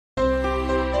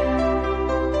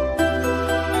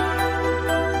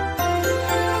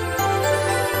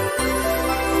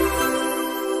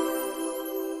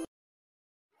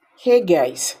Hey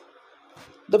guys,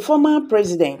 the former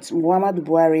president Muhammadu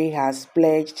Buhari has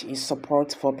pledged his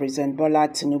support for President Bola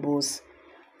Tinubu's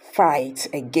fight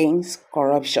against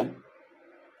corruption,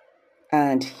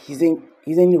 and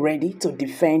isn't ready to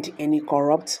defend any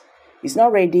corrupt. He's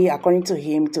not ready, according to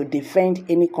him, to defend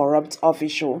any corrupt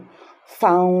official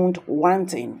found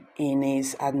wanting in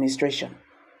his administration.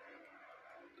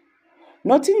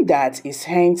 Noting that his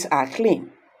hands are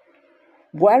clean,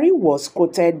 Buhari was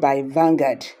quoted by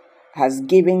Vanguard as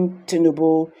giving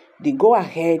Tinubu the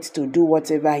go-ahead to do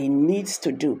whatever he needs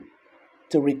to do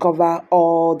to recover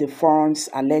all the funds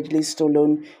allegedly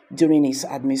stolen during his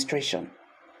administration.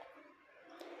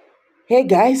 Hey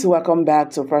guys, welcome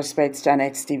back to Prospect Channel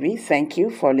TV. Thank you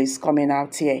for coming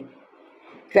out here.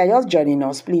 If you are just joining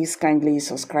us, please kindly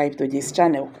subscribe to this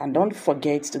channel and don't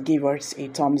forget to give us a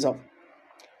thumbs up.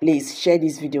 Please share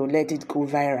this video, let it go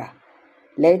viral.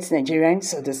 Let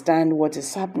Nigerians understand what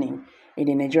is happening in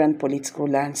the Nigerian political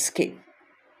landscape.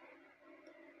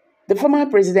 The former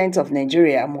president of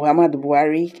Nigeria, Muhammadu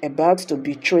Buhari, about to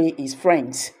betray his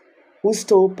friends who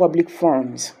stole public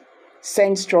funds,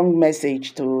 sent strong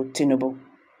message to Tinubu.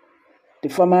 The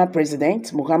former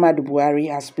president, Muhammadu Buhari,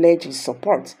 has pledged his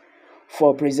support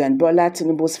for President Bola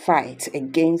Tinubu's fight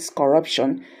against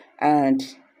corruption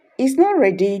and is not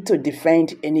ready to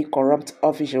defend any corrupt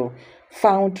official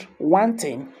found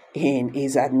wanting in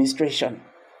his administration.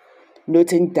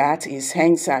 Noting that his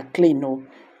hands are clean,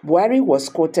 Buhari was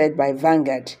quoted by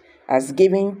Vanguard as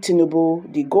giving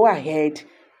Tinubu the go-ahead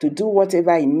to do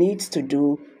whatever he needs to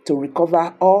do to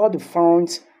recover all the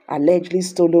funds allegedly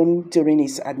stolen during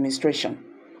his administration.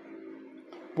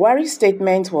 Buhari's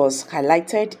statement was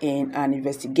highlighted in an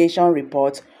investigation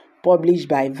report published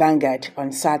by Vanguard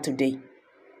on Saturday.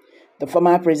 The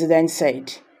former president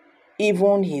said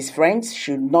even his friends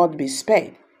should not be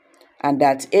spared and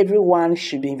that everyone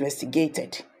should be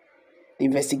investigated. The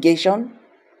investigation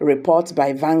report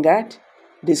by Vanguard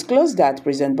disclosed that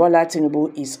President Bola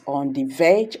Tinubu is on the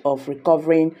verge of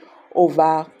recovering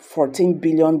over $14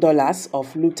 billion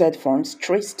of looted funds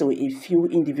traced to a few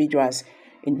individuals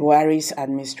in Buhari's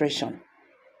administration.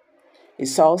 A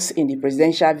source in the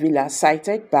presidential villa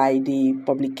cited by the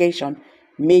publication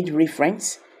made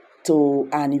reference to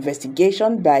an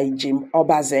investigation by Jim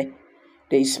Obaze,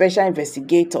 the special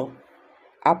investigator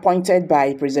appointed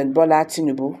by President Bola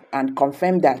Tinubu, and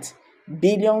confirmed that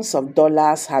billions of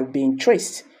dollars have been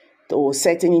traced to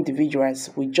certain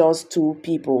individuals, with just 2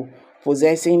 people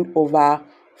possessing over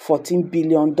 $14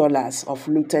 billion of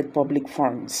looted public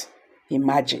funds.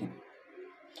 Imagine.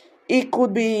 It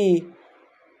could be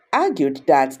argued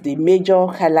that the major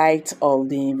highlight of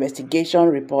the investigation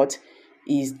report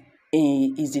is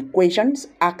the questions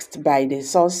asked by the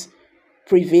source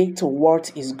privy to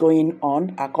what is going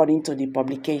on, according to the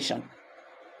publication.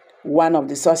 One of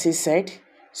the sources said,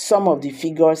 some of the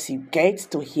figures you get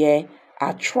to hear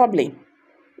are troubling.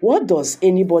 What does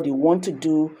anybody want to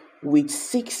do with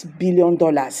 $6 billion?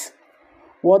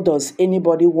 What does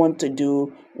anybody want to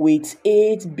do with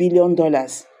 $8 billion?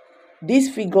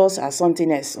 These figures are something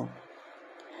else.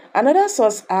 Another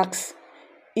source asks,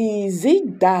 is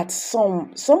it that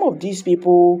some of these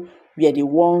people were the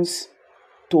ones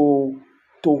to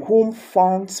whom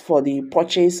funds for the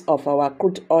purchase of our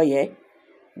crude oil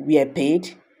were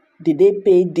paid? Did they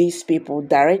pay these people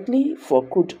directly for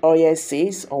crude oil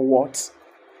sales or what?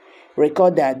 Recall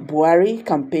that Buhari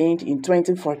campaigned in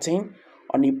 2014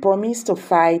 on a promise to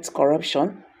fight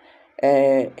corruption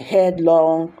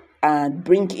headlong and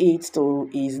bring it to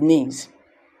his knees.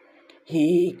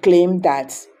 He claimed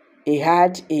that he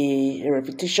had a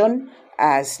reputation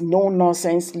as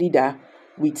no-nonsense leader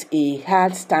with a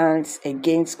hard stance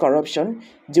against corruption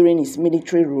during his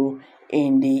military rule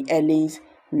in the early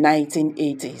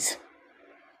 1980s.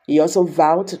 He also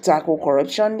vowed to tackle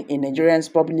corruption in Nigeria's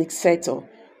public sector,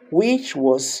 which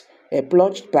was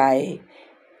plagued by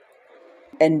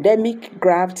endemic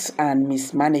grafts and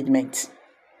mismanagement.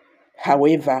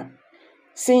 However,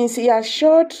 since he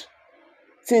assumed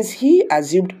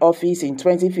office in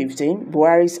 2015,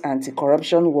 Buhari's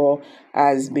anti-corruption war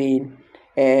has been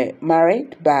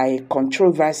marred by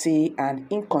controversy and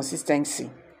inconsistency.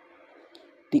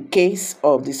 The case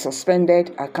of the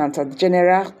suspended Accountant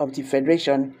General of the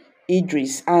Federation,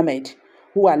 Idris Ahmed,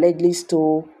 who allegedly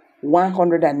stole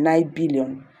 $109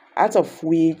 billion, out of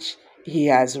which he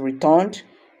has returned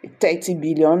 $30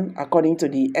 billion, according to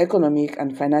the Economic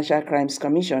and Financial Crimes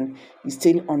Commission, is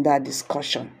still under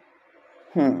discussion.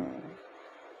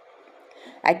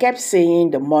 I kept saying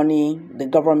the money the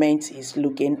government is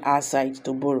looking outside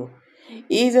to borrow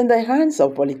is in the hands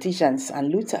of politicians and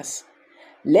looters.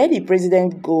 Let the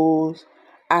president go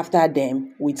after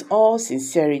them with all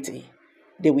sincerity,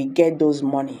 they will get those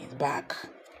money back.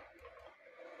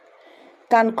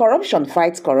 Can corruption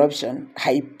fight corruption?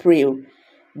 I pray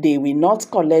they will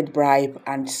not collect bribe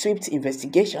and sweep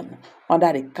investigation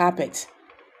under the carpet.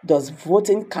 Does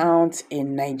voting count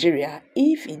in Nigeria?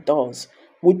 If it does,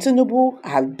 would Tinubu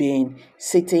have been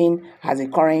sitting as a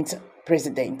current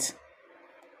president?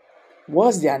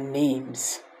 What's their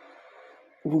names?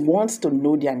 We want to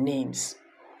know their names.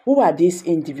 Who are these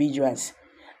individuals?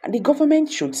 And the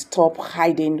government should stop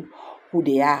hiding who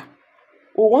they are.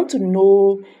 We want to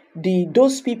know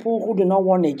those people who do not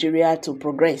want Nigeria to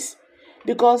progress.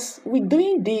 Because with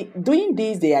doing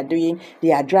this they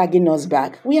are dragging us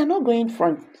back. We are not going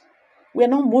front. We are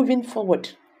not moving forward.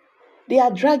 They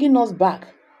are dragging us back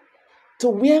to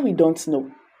where we don't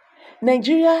know.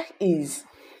 Nigeria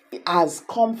has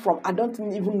come from, I don't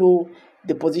even know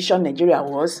the position Nigeria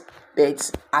was,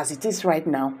 but as it is right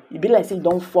now, it be like say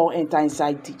don't fall enter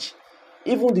inside ditch.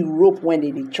 Even the rope when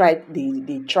they try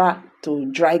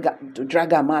to drag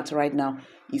them out right now,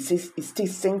 it's still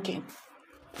sinking.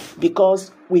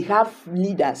 Because we have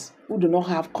leaders who do not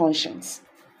have conscience.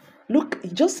 Look,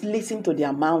 just listen to the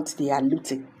amount they are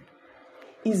looting.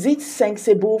 Is it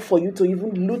sensible for you to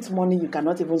even loot money you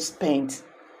cannot even spend?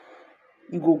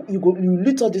 You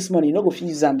loot all this money, you not go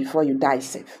use them before you die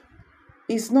safe.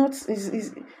 It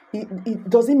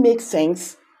doesn't make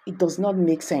sense. It does not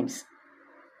make sense.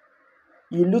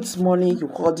 You loot money, you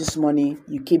hold this money,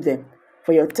 you keep them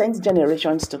for your 10th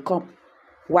generations to come.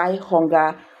 Why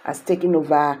hunger has taken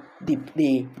over the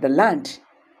land,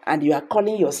 and you are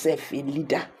calling yourself a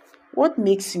leader? What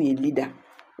makes you a leader?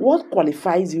 What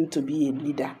qualifies you to be a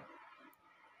leader?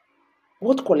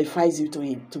 What qualifies you to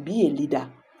be a leader?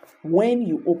 When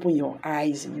you open your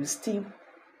eyes, you steal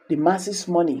the masses'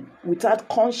 money without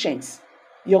conscience.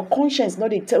 Your conscience not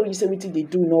they tell you everything they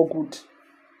do no good.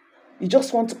 You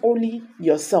just want only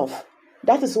yourself.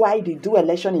 That is why they do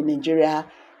election in Nigeria,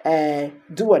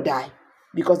 do or die,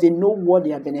 because they know what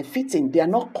they are benefiting. They are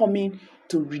not coming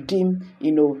to redeem,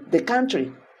 the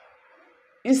country.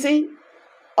 You see,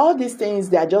 all these things,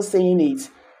 they are just saying it.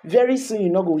 Very soon,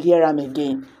 you're not going to hear them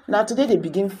again. Now, today, they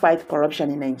begin fight corruption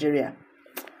in Nigeria.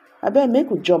 I better make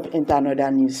we jump into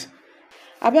another news.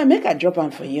 I better make a drop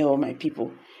on for you, all my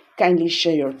people. Kindly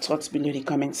share your thoughts below the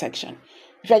comment section.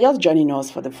 If you're just joining us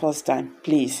for the first time,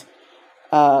 please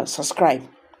subscribe.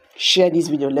 Share this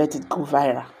video, let it go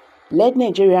viral. Let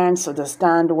Nigerians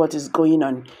understand what is going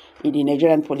on in the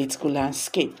Nigerian political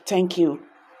landscape. Thank you.